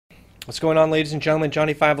What's going on, ladies and gentlemen?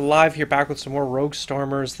 Johnny 5 Alive here, back with some more Rogue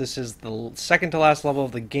Stormers. This is the second to last level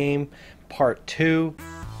of the game, part 2.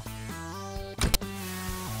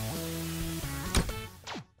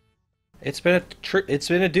 It's been a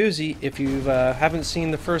doozy. If you haven't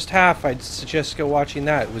seen the first half, I'd suggest go watching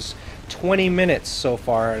that. It was 20 minutes so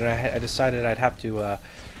far, and I decided I'd have to,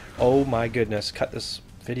 oh my goodness, cut this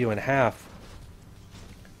video in half.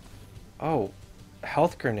 Oh,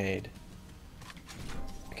 health grenade.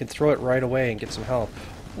 I can throw it right away and get some health.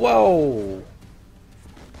 Whoa!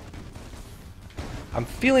 I'm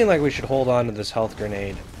feeling like we should hold on to this health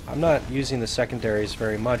grenade. I'm not using the secondaries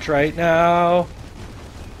very much right now,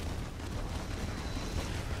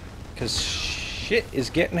 because shit is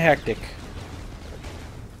getting hectic.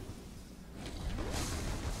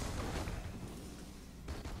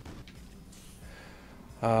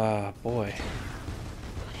 Ah, boy.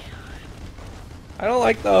 I don't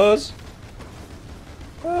like those.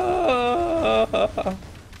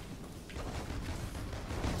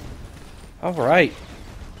 Alright.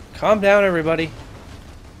 Calm down, everybody.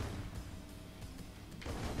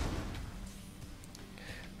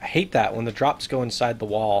 I hate that when the drops go inside the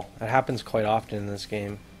wall. That happens quite often in this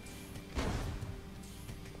game.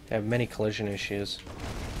 They have many collision issues,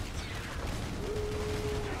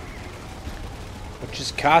 which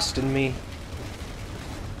is costing me.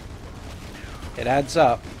 It adds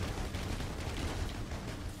up.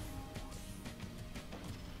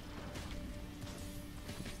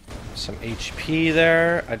 Some HP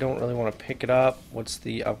there. I don't really want to pick it up. What's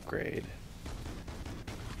the upgrade?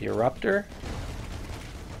 The Eruptor?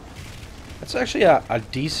 That's actually a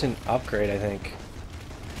decent upgrade, I think.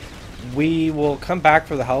 We will come back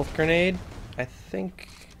for the health grenade. I think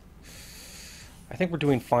we're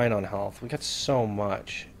doing fine on health. We got so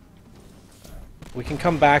much. We can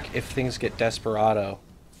come back if things get desperado.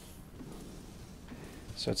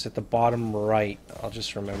 So it's at the bottom right. I'll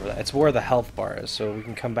just remember that. It's where the health bar is. So we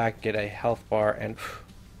can come back, get a health bar, and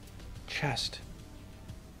chest.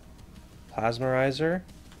 Plasmarizer.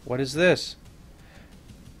 What is this?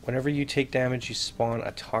 Whenever you take damage, you spawn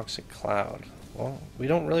a toxic cloud. Well, we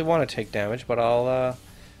don't really want to take damage, but I'll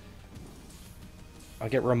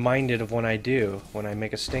get reminded of when I do, when I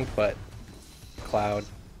make a stink butt cloud.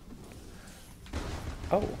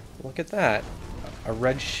 Oh, look at that. A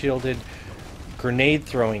red shielded grenade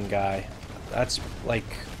throwing guy. That's like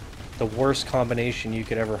the worst combination you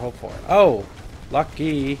could ever hope for. Oh,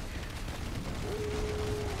 lucky.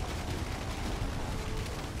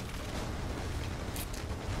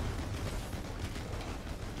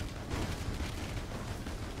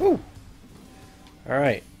 Woo. All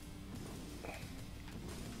right.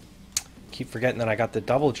 Keep forgetting that I got the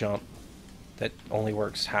double jump that only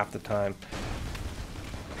works half the time.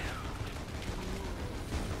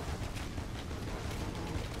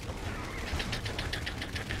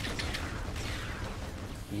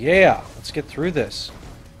 Yeah, let's get through this.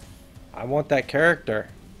 I want that character.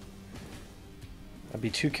 That'd be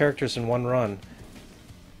 2 characters in one run.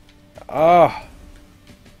 Oh.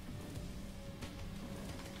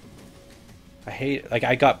 I hate, like,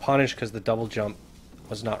 I got punished because the double jump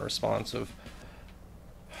was not responsive.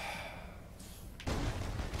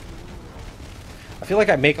 I feel like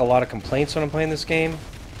I make a lot of complaints when I'm playing this game,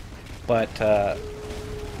 but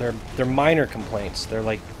they're minor complaints. They're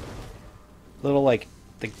like little, like,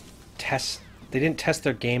 they didn't test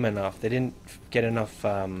their game enough. They didn't get enough,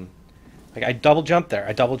 like, I double jumped there.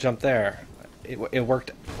 I double jumped there. It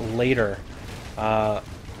worked later. Yeah,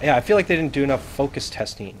 I feel like they didn't do enough focus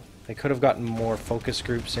testing. They could have gotten more focus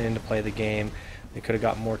groups in to play the game. They could have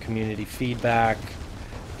gotten more community feedback.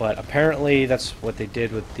 But apparently that's what they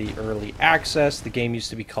did with the early access. The game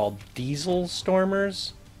used to be called Diesel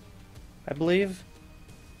Stormers, I believe.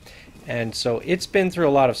 And so it's been through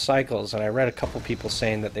a lot of cycles, and I read a couple people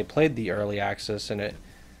saying that they played the early access and it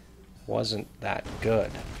wasn't that good.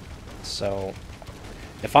 So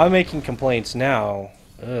if I'm making complaints now,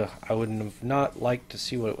 I wouldn't have not liked to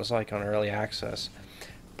see what it was like on early access.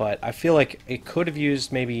 But I feel like it could have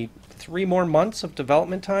used maybe 3 more months of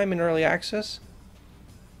development time in early access.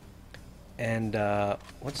 And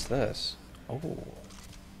what's this? Oh.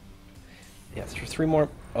 Yeah, 3 more.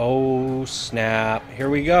 Oh, snap. Here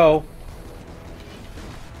we go.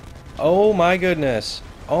 Oh, my goodness.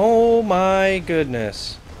 Oh, my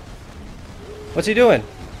goodness. What's he doing?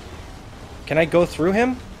 Can I go through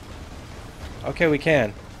him? Okay, we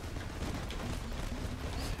can.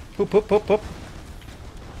 Poop, poop, poop, poop.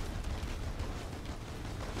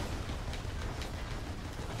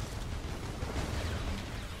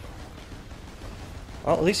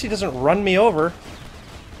 Well, at least he doesn't run me over.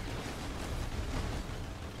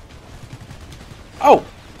 Oh!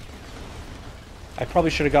 I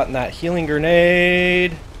probably should have gotten that healing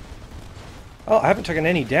grenade. Oh, I haven't taken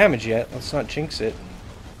any damage yet. Let's not jinx it.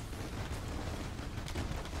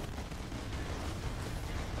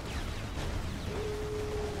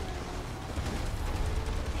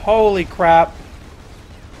 Holy crap.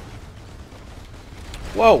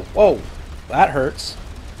 Whoa, whoa. That hurts.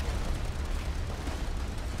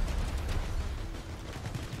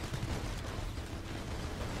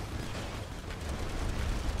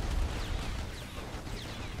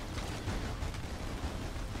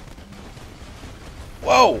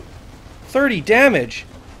 Whoa! 30 damage!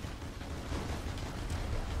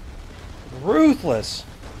 Ruthless!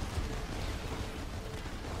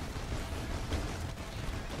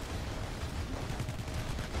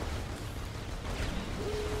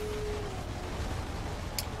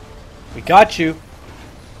 We got you!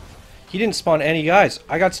 He didn't spawn any guys.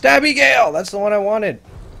 I got Stabby Gale! That's the one I wanted.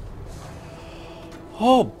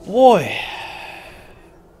 Oh boy!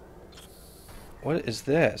 What is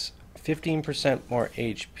this? 15% more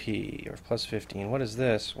HP, or plus 15. What is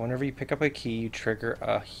this? Whenever you pick up a key, you trigger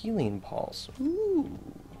a healing pulse. Ooh.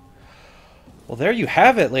 Well, there you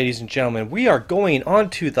have it, ladies and gentlemen. We are going on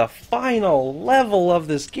to the final level of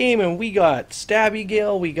this game, and we got Stabby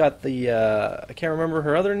Gale, we got the, I can't remember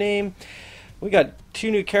her other name. We got 2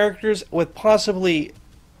 new characters with possibly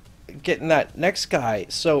getting that next guy.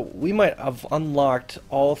 So we might have unlocked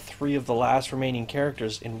all 3 of the last remaining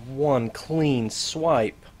characters in one clean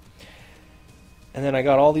swipe. And then I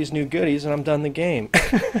got all these new goodies, and I'm done the game.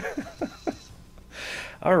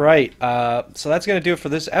 Alright, so that's going to do it for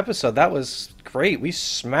this episode. That was great. We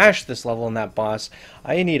smashed this level in that boss.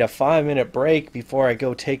 I need a 5-minute break before I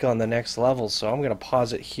go take on the next level, so I'm going to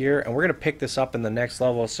pause it here, and we're going to pick this up in the next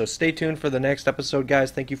level. So stay tuned for the next episode,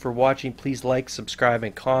 guys. Thank you for watching. Please like, subscribe,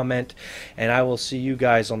 and comment, and I will see you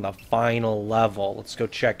guys on the final level. Let's go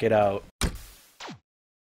check it out.